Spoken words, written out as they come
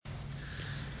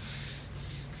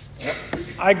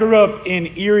I grew up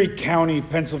in Erie County,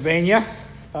 Pennsylvania,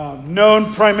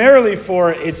 known primarily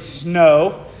for its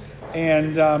snow.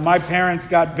 And my parents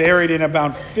got buried in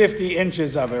about 50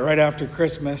 inches of it right after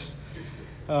Christmas.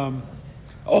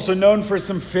 Also known for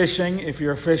some fishing, if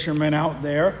you're a fisherman out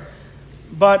there.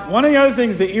 But one of the other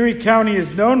things that Erie County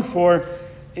is known for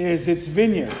is its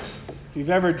vineyards. If you've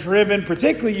ever driven,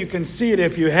 particularly you can see it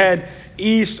if you head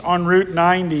east on Route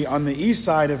 90 on the east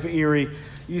side of Erie,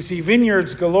 you see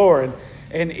vineyards galore.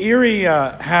 And Erie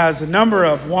has a number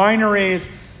of wineries,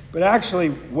 but actually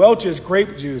Welch's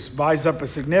grape juice buys up a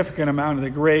significant amount of the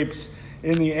grapes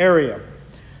in the area.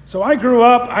 So I grew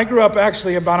up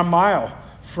actually about a mile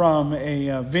from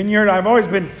a vineyard. I've always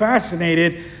been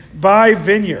fascinated by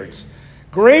vineyards.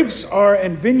 Grapes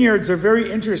and vineyards are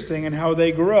very interesting in how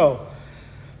they grow.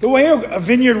 The way a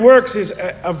vineyard works is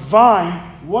a vine,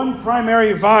 one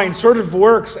primary vine sort of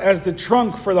works as the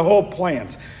trunk for the whole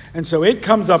plant. And so it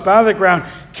comes up out of the ground,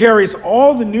 carries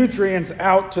all the nutrients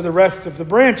out to the rest of the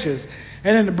branches.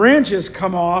 And then the branches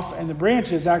come off, and the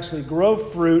branches actually grow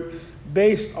fruit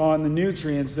based on the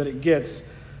nutrients that it gets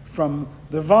from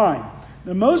the vine.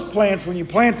 Now, most plants, when you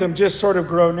plant them, just sort of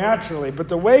grow naturally. But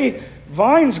the way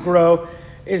vines grow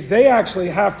is they actually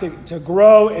have to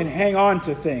grow and hang on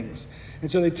to things. And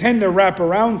so they tend to wrap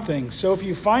around things. So if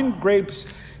you find grapes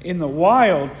in the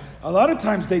wild, a lot of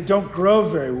times they don't grow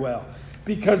very well.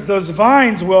 Because those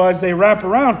vines will, as they wrap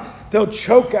around, they'll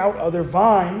choke out other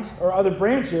vines or other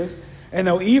branches, and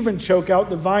they'll even choke out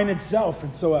the vine itself.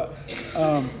 And so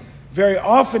very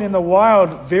often in the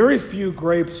wild, very few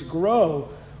grapes grow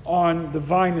on the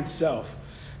vine itself.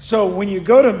 So when you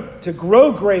go to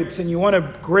grow grapes and you want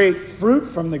to grate fruit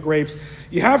from the grapes,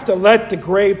 you have to let the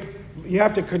grape, you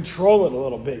have to control it a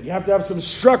little bit. You have to have some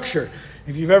structure.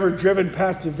 If you've ever driven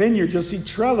past a vineyard, you'll see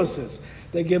trellises.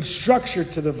 They give structure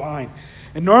to the vine.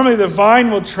 And normally the vine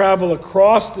will travel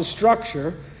across the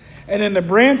structure, and then the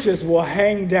branches will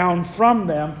hang down from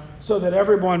them so that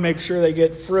everyone makes sure they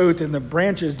get fruit and the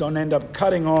branches don't end up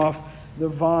cutting off the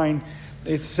vine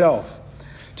itself.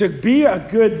 To be a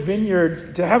good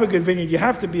vineyard, to have a good vineyard, you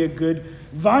have to be a good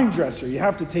vine dresser. You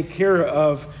have to take care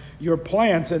of your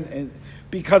plants, and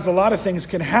because a lot of things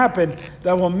can happen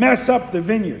that will mess up the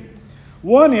vineyard.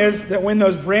 One is that when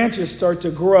those branches start to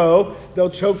grow,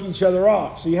 they'll choke each other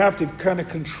off. So you have to kind of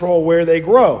control where they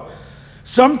grow.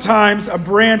 Sometimes a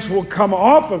branch will come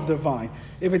off of the vine.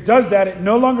 If it does that, it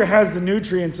no longer has the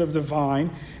nutrients of the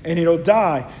vine, and it'll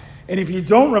die. And if you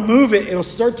don't remove it, it'll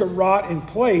start to rot in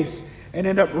place and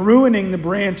end up ruining the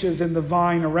branches and the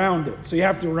vine around it. So you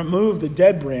have to remove the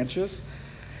dead branches.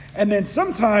 And then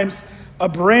sometimes a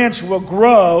branch will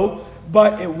grow,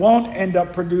 but it won't end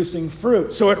up producing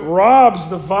fruit. So it robs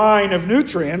the vine of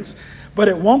nutrients, but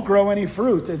it won't grow any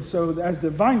fruit. And so as the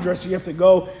vine dresser, you have to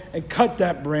go and cut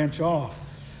that branch off.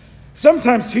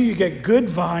 Sometimes, too, you get good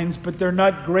vines, but they're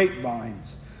not great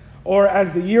vines. Or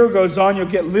as the year goes on, you'll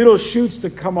get little shoots to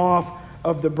come off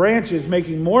of the branches,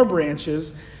 making more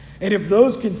branches. And if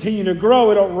those continue to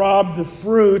grow, it'll rob the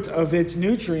fruit of its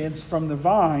nutrients from the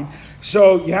vine.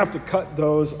 So you have to cut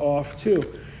those off,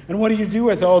 too. And what do you do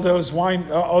with all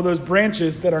those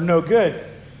branches that are no good?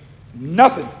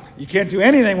 Nothing. You can't do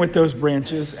anything with those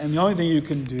branches, and the only thing you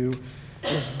can do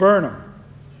is burn them.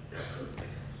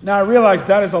 Now, I realize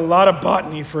that is a lot of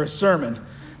botany for a sermon.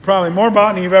 Probably more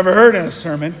botany you've ever heard in a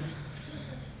sermon.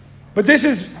 But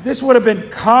this would have been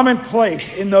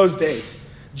commonplace in those days.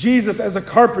 Jesus, as a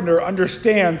carpenter,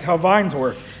 understands how vines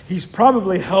work. He's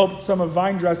probably helped some of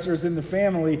vine dressers in the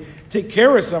family take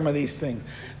care of some of these things.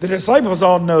 The disciples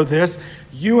all know this.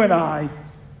 You and I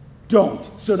don't.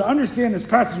 So to understand this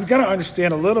passage, we've got to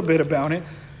understand a little bit about it.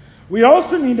 We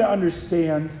also need to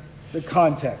understand the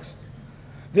context.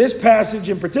 This passage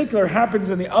in particular happens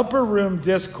in the upper room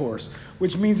discourse,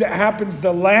 which means it happens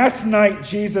the last night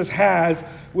Jesus has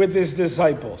with his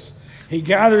disciples. He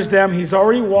gathers them. He's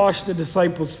already washed the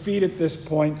disciples' feet at this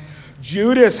point.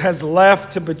 Judas has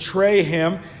left to betray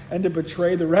him and to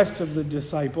betray the rest of the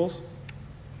disciples.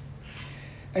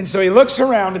 And so he looks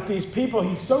around at these people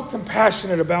he's so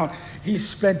compassionate about. He's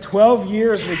spent 3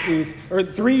 years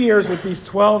with these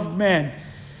 12 men,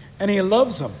 and he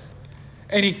loves them,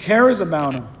 and he cares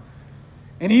about them.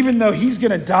 And even though he's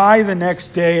going to die the next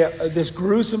day, this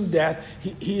gruesome death,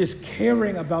 he is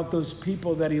caring about those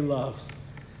people that he loves.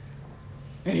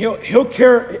 And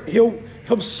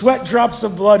he'll sweat drops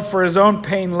of blood for his own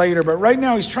pain later, but right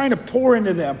now he's trying to pour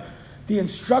into them the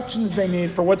instructions they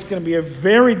need for what's going to be a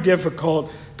very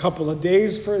difficult couple of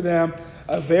days for them,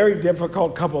 a very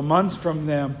difficult couple of months from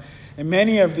them. And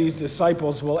many of these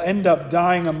disciples will end up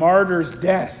dying a martyr's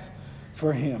death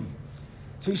for him.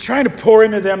 So he's trying to pour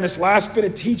into them this last bit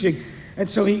of teaching. And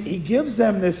so he gives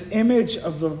them this image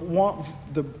of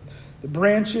the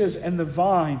branches and the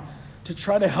vine to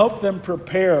try to help them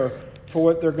prepare for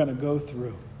what they're going to go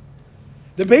through.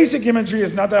 The basic imagery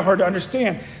is not that hard to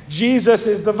understand. Jesus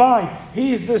is the vine.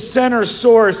 He's the center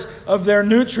source of their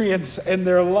nutrients and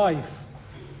their life.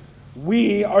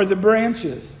 We are the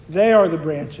branches. They are the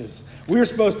branches. We're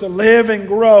supposed to live and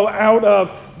grow out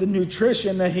of the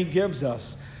nutrition that he gives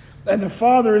us. And the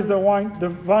Father is the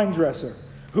vine dresser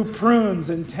who prunes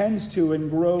and tends to and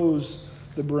grows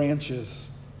the branches.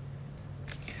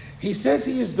 He says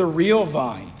he is the real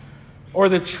vine or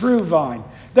the true vine.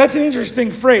 That's an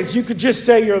interesting phrase. You could just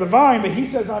say you're the vine, but he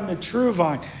says I'm the true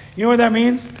vine. You know what that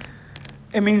means?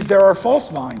 It means there are false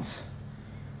vines.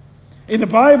 In the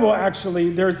Bible, actually,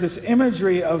 there's this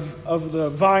imagery of the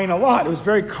vine a lot. It was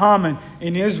very common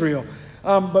in Israel.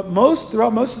 But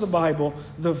throughout most of the Bible,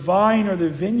 the vine or the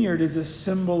vineyard is a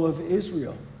symbol of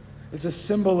Israel. It's a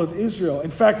symbol of Israel.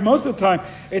 In fact, most of the time,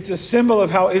 it's a symbol of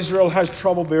how Israel has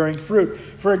trouble bearing fruit.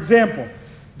 For example,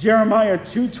 Jeremiah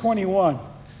 2:21.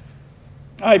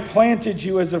 I planted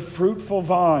you as a fruitful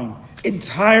vine,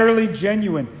 entirely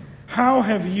genuine. How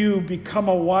have you become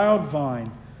a wild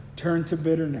vine turned to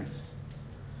bitterness?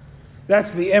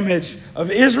 That's the image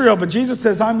of Israel. But Jesus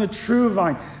says, I'm the true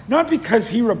vine. Not because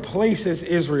he replaces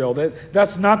Israel.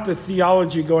 That's not the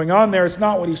theology going on there. It's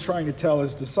not what he's trying to tell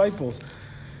his disciples.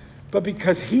 But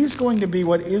because he's going to be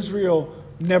what Israel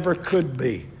never could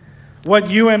be. What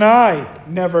you and I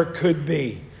never could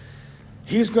be.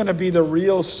 He's going to be the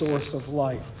real source of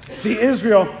life. See,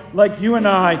 Israel, like you and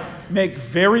I, make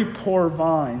very poor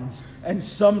vines and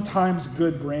sometimes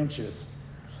good branches.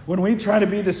 When we try to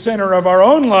be the center of our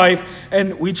own life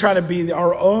and we try to be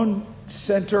our own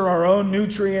center, our own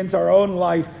nutrients, our own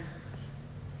life,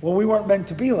 well, we weren't meant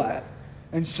to be that.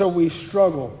 And so we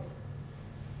struggle.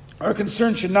 Our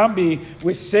concern should not be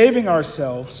with saving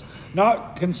ourselves,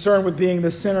 not concerned with being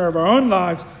the center of our own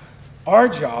lives. Our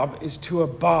job is to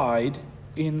abide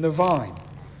in the vine.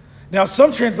 Now,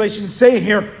 some translations say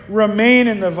here, remain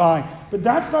in the vine. But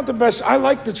that's not the best. I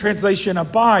like the translation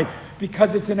abide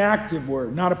because it's an active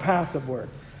word, not a passive word.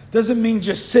 Doesn't mean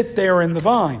just sit there in the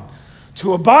vine.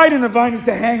 To abide in the vine is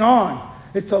to hang on.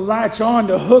 It's to latch on,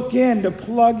 to hook in, to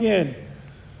plug in.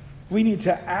 We need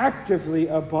to actively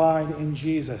abide in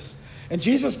Jesus. And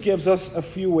Jesus gives us a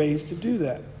few ways to do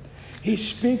that. He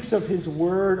speaks of his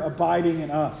word abiding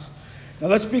in us. Now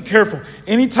let's be careful.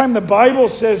 Anytime the Bible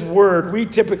says word, we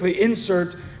typically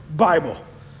insert Bible.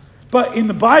 But in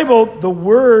the Bible, the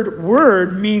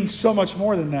word means so much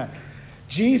more than that.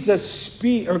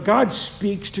 God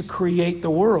speaks to create the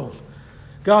world.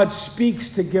 God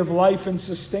speaks to give life and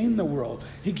sustain the world.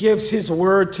 He gives his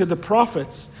word to the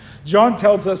prophets. John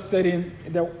tells us that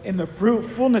in the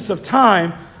fullness of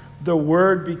time, the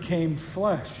word became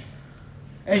flesh.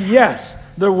 And yes,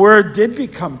 the word did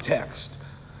become text.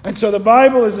 And so the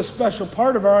Bible is a special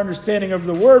part of our understanding of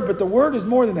the word, but the word is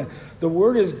more than that. The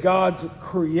word is God's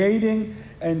creating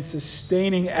and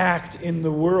sustaining act in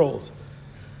the world.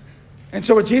 And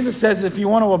so what Jesus says is, if you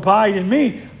want to abide in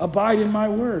me, abide in my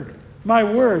word, my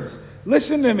words.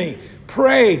 Listen to me,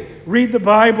 pray, read the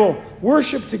Bible,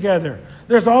 worship together.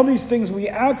 There's all these things we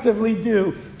actively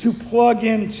do to plug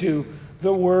into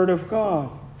the word of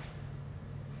God.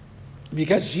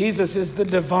 Because Jesus is the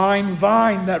divine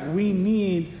vine that we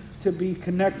need to be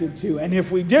connected to. And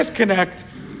if we disconnect,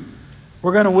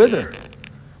 we're going to wither.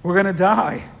 We're going to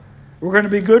die. We're going to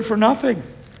be good for nothing.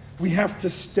 We have to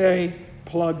stay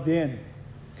plugged in.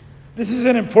 This is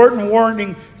an important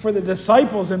warning for the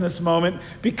disciples in this moment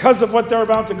because of what they're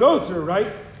about to go through,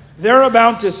 right? They're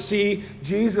about to see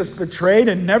Jesus betrayed,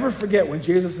 and never forget when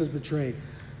Jesus is betrayed,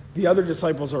 the other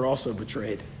disciples are also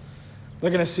betrayed. They're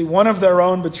going to see one of their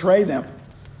own betray them.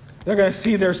 They're going to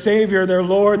see their Savior, their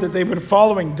Lord that they've been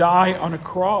following, die on a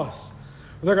cross.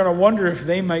 They're going to wonder if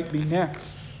they might be next.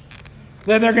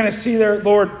 Then they're going to see their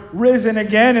Lord risen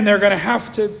again, and they're going to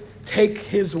have to take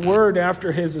his word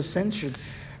after his ascension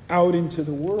out into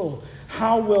the world.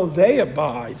 How will they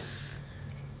abide?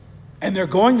 And they're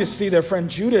going to see their friend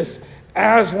Judas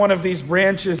as one of these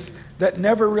branches that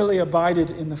never really abided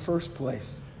in the first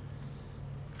place.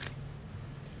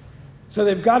 So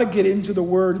they've got to get into the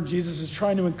word, and Jesus is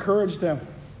trying to encourage them.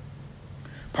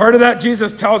 Part of that,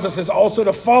 Jesus tells us, is also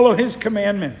to follow his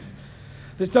commandments.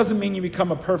 This doesn't mean you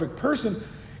become a perfect person.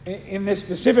 In this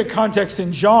specific context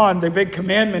in John, the big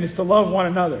commandment is to love one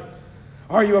another.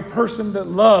 Are you a person that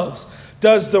loves?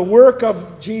 Does the work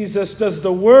of Jesus, does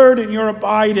the word in your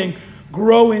abiding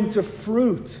grow into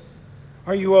fruit?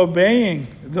 Are you obeying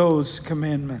those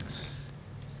commandments?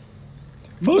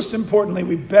 Most importantly,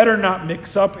 we better not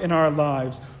mix up in our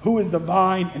lives who is the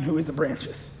vine and who is the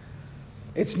branches.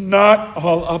 It's not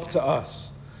all up to us.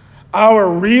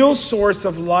 Our real source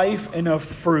of life and of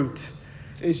fruit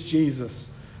is Jesus,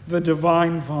 the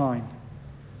divine vine.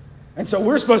 And so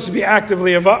we're supposed to be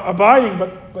actively abiding,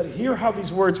 but hear how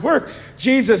these words work.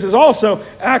 Jesus is also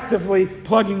actively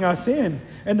plugging us in,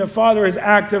 and the Father is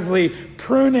actively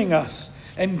pruning us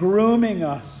and grooming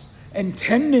us and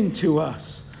tending to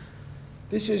us.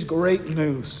 This is great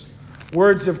news.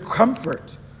 Words of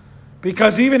comfort.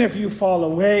 Because even if you fall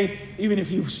away, even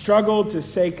if you've struggled to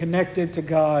stay connected to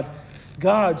God,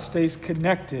 God stays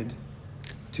connected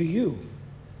to you.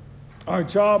 Our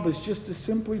job is just to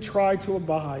simply try to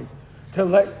abide, to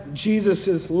let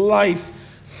Jesus'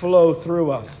 life flow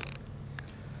through us.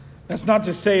 That's not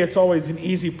to say it's always an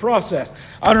easy process.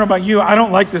 I don't know about you, I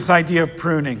don't like this idea of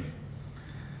pruning.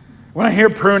 When I hear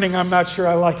pruning, I'm not sure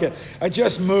I like it. I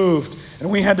just moved, and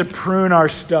we had to prune our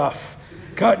stuff.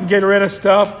 Cut and get rid of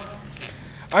stuff.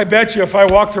 I bet you if I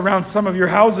walked around some of your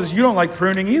houses, you don't like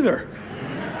pruning either.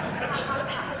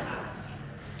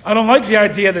 I don't like the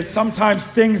idea that sometimes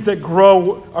things that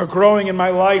are growing in my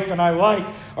life and I like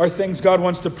are things God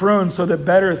wants to prune so that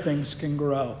better things can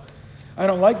grow. I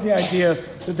don't like the idea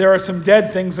that there are some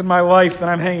dead things in my life that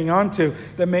I'm hanging on to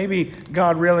that maybe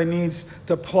God really needs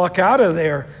to pluck out of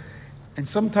there. And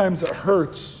sometimes it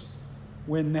hurts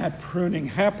when that pruning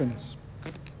happens.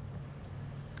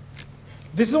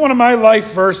 This is one of my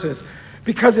life verses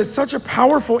because it's such a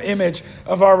powerful image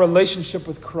of our relationship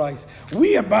with Christ.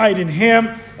 We abide in Him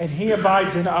and He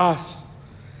abides in us.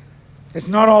 It's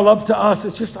not all up to us.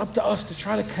 It's just up to us to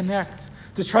try to connect,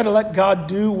 to try to let God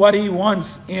do what He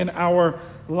wants in our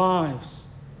lives.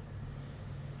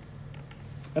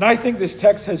 And I think this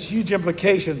text has huge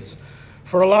implications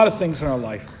for a lot of things in our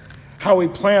life. How we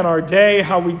plan our day,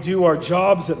 how we do our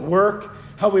jobs at work,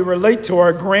 how we relate to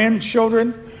our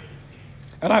grandchildren.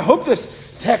 And I hope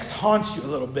this text haunts you a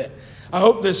little bit. I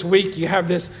hope this week you have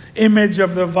this image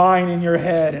of the vine in your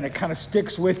head and it kind of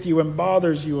sticks with you and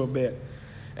bothers you a bit.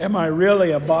 Am I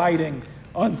really abiding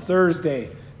on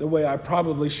Thursday the way I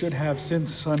probably should have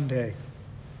since Sunday?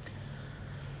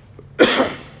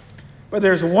 But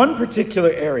there's one particular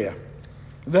area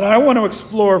that I want to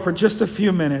explore for just a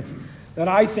few minutes that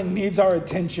I think needs our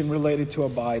attention related to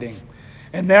abiding.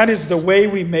 And that is the way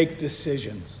we make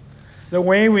decisions. The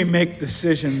way we make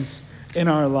decisions in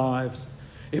our lives.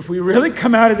 If we really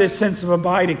come out of this sense of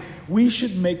abiding, we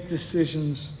should make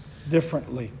decisions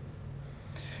differently.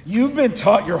 You've been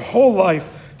taught your whole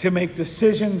life to make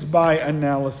decisions by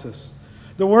analysis.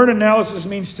 The word analysis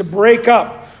means to break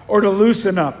up or to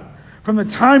loosen up. From the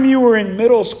time you were in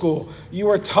middle school, you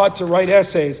were taught to write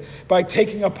essays by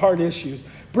taking apart issues,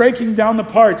 breaking down the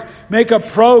parts, make a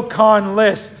pro-con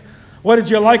list. What did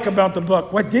you like about the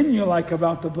book? What didn't you like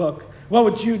about the book? What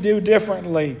would you do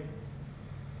differently?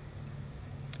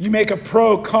 You make a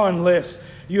pro-con list.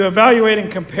 You evaluate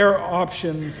and compare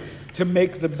options to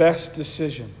make the best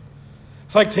decision.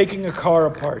 It's like taking a car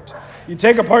apart. You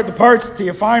take apart the parts till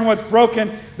you find what's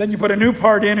broken, then you put a new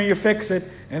part in or you fix it,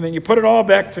 and then you put it all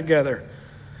back together.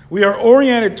 We are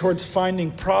oriented towards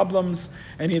finding problems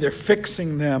and either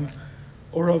fixing them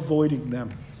or avoiding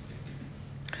them.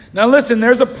 Now listen,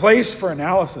 there's a place for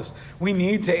analysis. We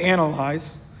need to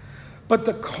analyze. But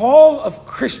the call of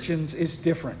Christians is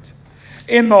different.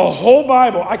 In the whole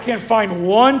Bible, I can't find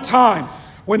one time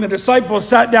when the disciples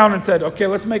sat down and said, okay,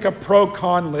 let's make a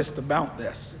pro-con list about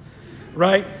this.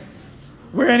 Right?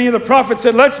 Where any of the prophets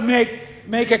said, let's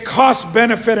make a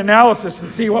cost-benefit analysis and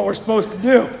see what we're supposed to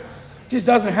do. It just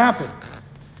doesn't happen.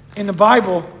 In the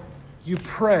Bible, you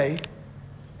pray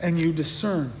and you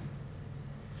discern.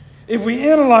 If we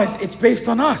analyze, it's based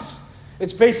on us.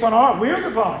 It's based on we're the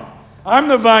vine. I'm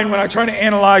the vine when I try to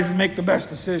analyze and make the best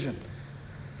decision.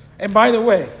 And by the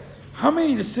way, how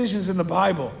many decisions in the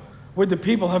Bible would the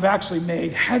people have actually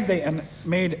made had they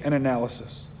made an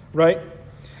analysis? Right?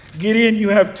 Gideon, you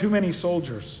have too many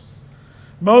soldiers.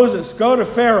 Moses, go to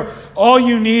Pharaoh. All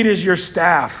you need is your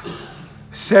staff,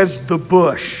 says the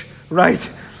bush. Right?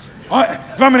 If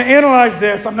I'm going to analyze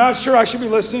this, I'm not sure I should be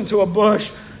listening to a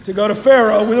bush to go to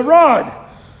Pharaoh with a rod.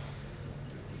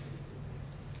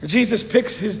 Jesus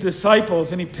picks his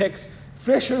disciples and he picks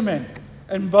fishermen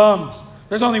and bums.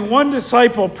 There's only one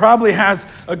disciple probably has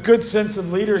a good sense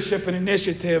of leadership and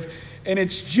initiative, and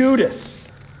it's Judas.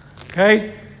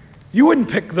 Okay? You wouldn't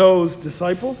pick those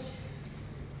disciples.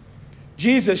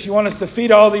 Jesus, you want us to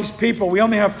feed all these people. We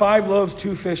only have 5 loaves,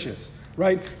 2 fishes.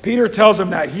 Right? Peter tells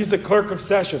him that. He's the clerk of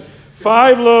session.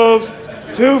 5 loaves,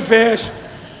 2 fish.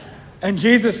 And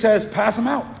Jesus says, pass them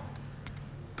out.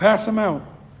 Pass them out.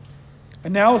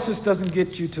 Analysis doesn't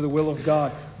get you to the will of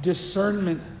God.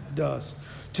 Discernment does.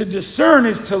 To discern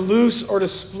is to loose or to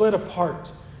split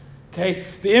apart. Okay?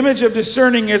 The image of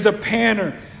discerning is a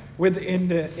panner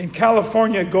in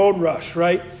California gold rush,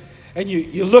 right? And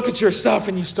you look at your stuff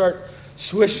and you start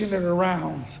swishing it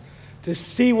around to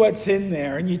see what's in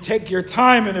there. And you take your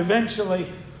time and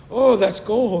eventually, oh, that's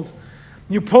gold.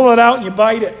 You pull it out and you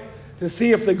bite it to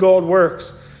see if the gold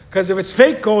works. Because if it's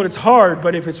fake gold, it's hard.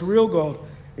 But if it's real gold,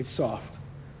 it's soft.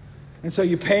 And so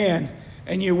you pan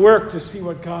and you work to see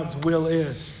what God's will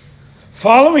is.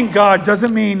 Following God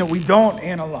doesn't mean that we don't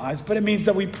analyze, but it means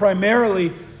that we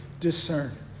primarily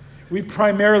discern. We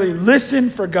primarily listen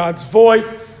for God's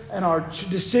voice, and our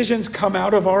decisions come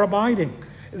out of our abiding.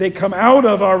 They come out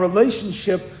of our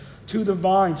relationship to the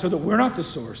vine, so that we're not the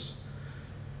source,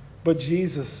 but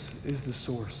Jesus is the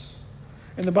source.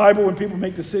 In the Bible, when people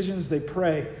make decisions, they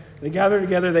pray. They gather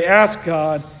together, they ask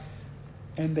God,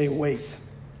 and they wait.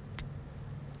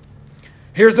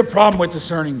 Here's the problem with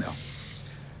discerning, though.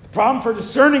 The problem for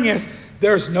discerning is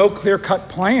there's no clear-cut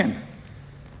plan.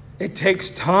 It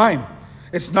takes time.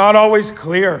 It's not always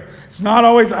clear. It's not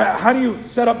always, how do you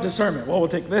set up discernment? Well, we'll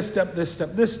take this step, this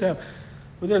step, this step.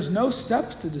 But there's no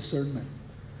steps to discernment.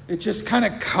 It just kind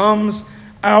of comes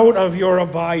out of your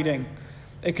abiding.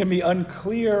 It can be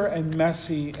unclear and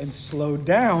messy and slowed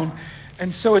down.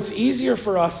 And so it's easier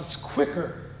for us, it's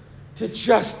quicker to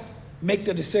just make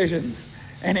the decisions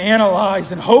and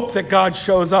analyze and hope that God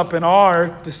shows up in our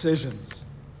decisions.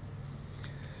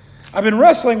 I've been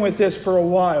wrestling with this for a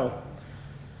while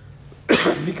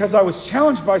because I was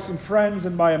challenged by some friends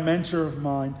and by a mentor of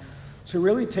mine to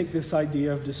really take this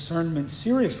idea of discernment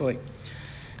seriously.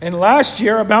 And last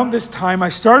year, about this time, I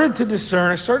started to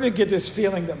discern. I started to get this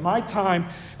feeling that my time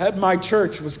at my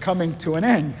church was coming to an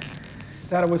end,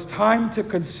 that it was time to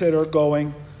consider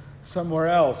going somewhere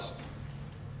else.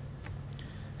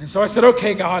 And so I said,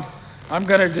 okay, God, I'm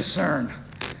going to discern.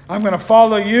 I'm going to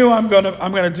follow you. I'm going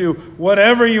to do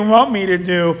whatever you want me to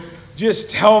do. Just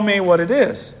tell me what it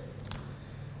is.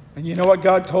 And you know what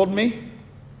God told me?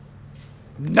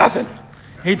 Nothing.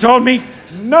 He told me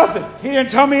nothing. He didn't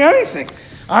tell me anything.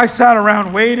 I sat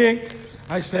around waiting.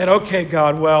 I said, okay,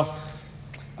 God, well,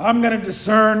 I'm going to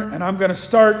discern and I'm going to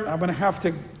start. I'm going to have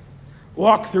to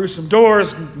walk through some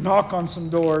doors, knock on some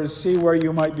doors, see where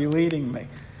you might be leading me.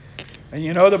 And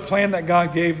you know the plan that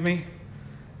God gave me?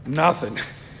 Nothing.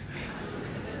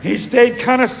 He stayed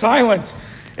kind of silent.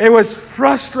 It was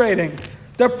frustrating,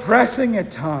 depressing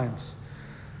at times.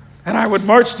 And I would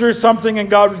march through something and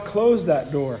God would close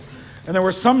that door. And there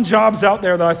were some jobs out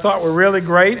there that I thought were really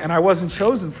great, and I wasn't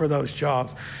chosen for those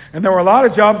jobs. And there were a lot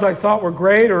of jobs I thought were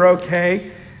great or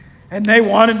okay, and they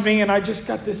wanted me, and I just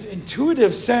got this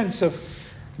intuitive sense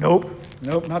of, nope,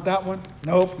 not that one,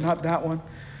 nope, not that one.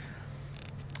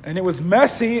 And it was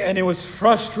messy, and it was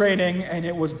frustrating, and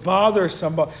it was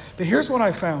bothersome. But here's what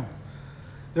I found.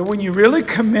 That when you really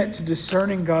commit to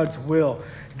discerning God's will,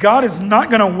 God is not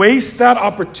going to waste that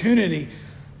opportunity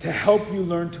to help you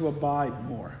learn to abide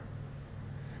more.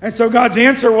 And so God's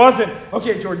answer wasn't,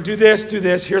 okay, Jordan, do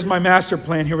this. Here's my master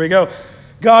plan. Here we go.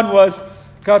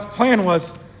 God's plan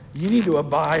was, you need to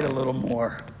abide a little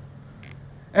more.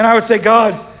 And I would say,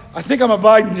 God, I think I'm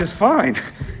abiding just fine.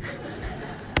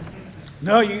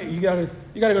 No, you gotta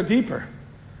go deeper.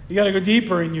 You got to go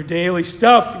deeper in your daily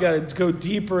stuff. You got to go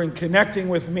deeper in connecting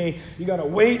with me. You got to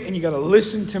wait and you got to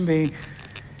listen to me.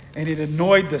 And it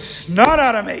annoyed the snot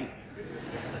out of me.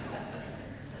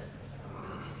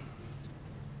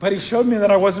 But he showed me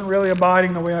that I wasn't really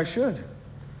abiding the way I should.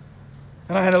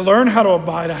 And I had to learn how to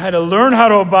abide.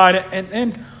 And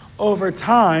then over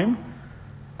time,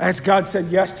 as God said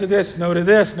yes to this, no to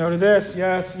this, no to this,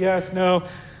 yes, no,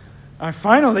 I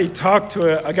finally talked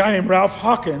to a guy named Ralph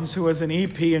Hawkins, who was an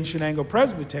EP in Shenango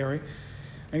Presbytery.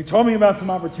 And he told me about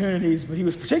some opportunities, but he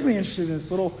was particularly interested in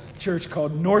this little church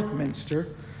called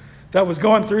Northminster that was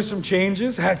going through some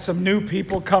changes, had some new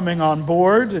people coming on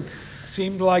board. It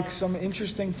seemed like some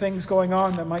interesting things going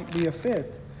on that might be a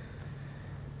fit.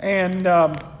 And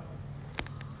I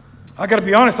got to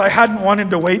be honest, I hadn't wanted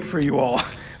to wait for you all.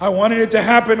 I wanted it to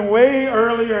happen way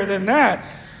earlier than that.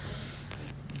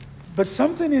 But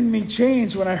something in me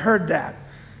changed when I heard that.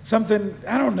 Something,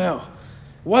 I don't know.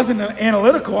 It wasn't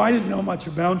analytical. I didn't know much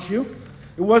about you.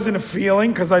 It wasn't a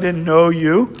feeling because I didn't know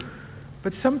you.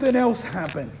 But something else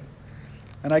happened.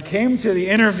 And I came to the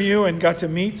interview and got to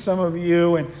meet some of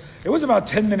you. And it was about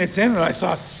 10 minutes in and I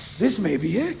thought, this may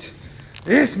be it.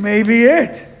 This may be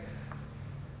it.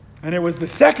 And it was the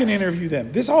second interview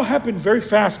then. This all happened very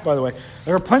fast, by the way.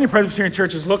 There were plenty of Presbyterian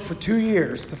churches look for 2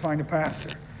 years to find a pastor.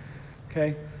 Okay?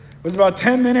 It was about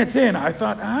 10 minutes in. I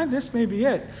thought, this may be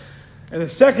it. And the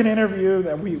second interview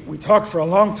that we talked for a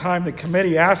long time, the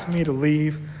committee asked me to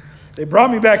leave. They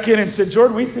brought me back in and said,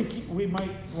 Jordan, we think we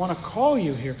might want to call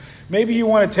you here. Maybe you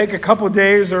want to take a couple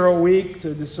days or a week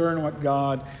to discern what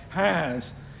God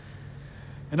has.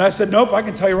 And I said, nope, I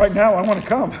can tell you right now, I want to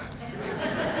come.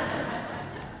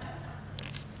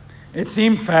 It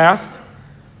seemed fast,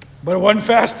 but it wasn't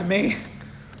fast to me.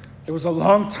 It was a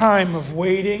long time of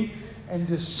waiting and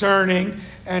discerning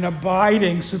and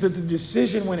abiding so that the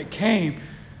decision, when it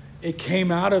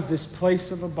came out of this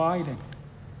place of abiding.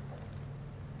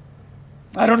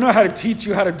 I don't know how to teach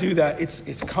you how to do that.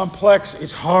 It's complex,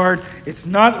 it's hard, it's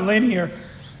not linear,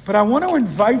 but I want to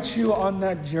invite you on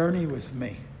that journey with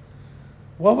me.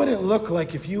 What would it look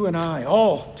like if you and I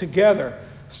all together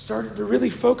started to really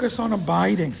focus on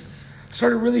abiding,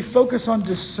 started to really focus on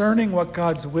discerning what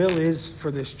God's will is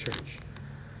for this church?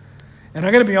 And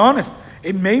I got to be honest,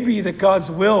 it may be that God's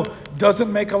will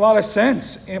doesn't make a lot of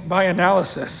sense by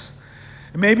analysis.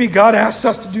 Maybe God asks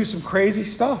us to do some crazy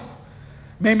stuff.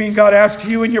 Maybe God asks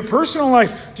you in your personal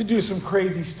life to do some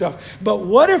crazy stuff. But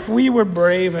what if we were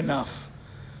brave enough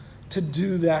to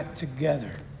do that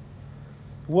together?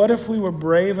 What if we were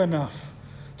brave enough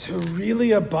to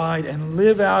really abide and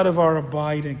live out of our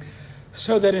abiding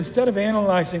so that instead of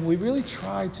analyzing, we really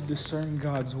tried to discern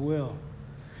God's will?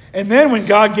 And then when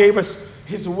God gave us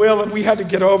His will and we had to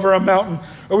get over a mountain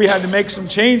or we had to make some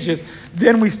changes,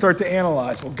 then we start to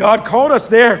analyze. Well, God called us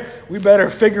there. We better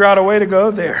figure out a way to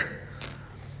go there.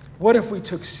 What if we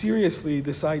took seriously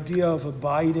this idea of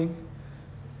abiding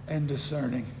and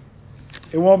discerning?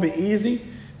 It won't be easy.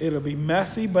 It'll be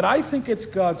messy, but I think it's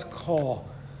God's call.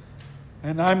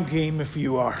 And I'm game if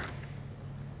you are.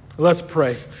 Let's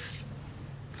pray.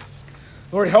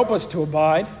 Lord, help us to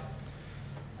abide.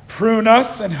 Prune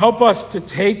us and help us to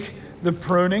take the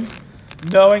pruning,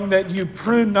 knowing that you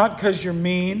prune not because you're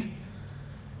mean,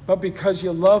 but because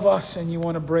you love us and you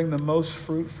want to bring the most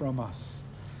fruit from us.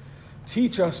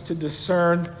 Teach us to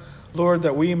discern, Lord,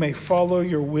 that we may follow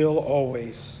your will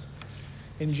always.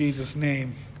 In Jesus'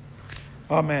 name,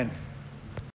 amen.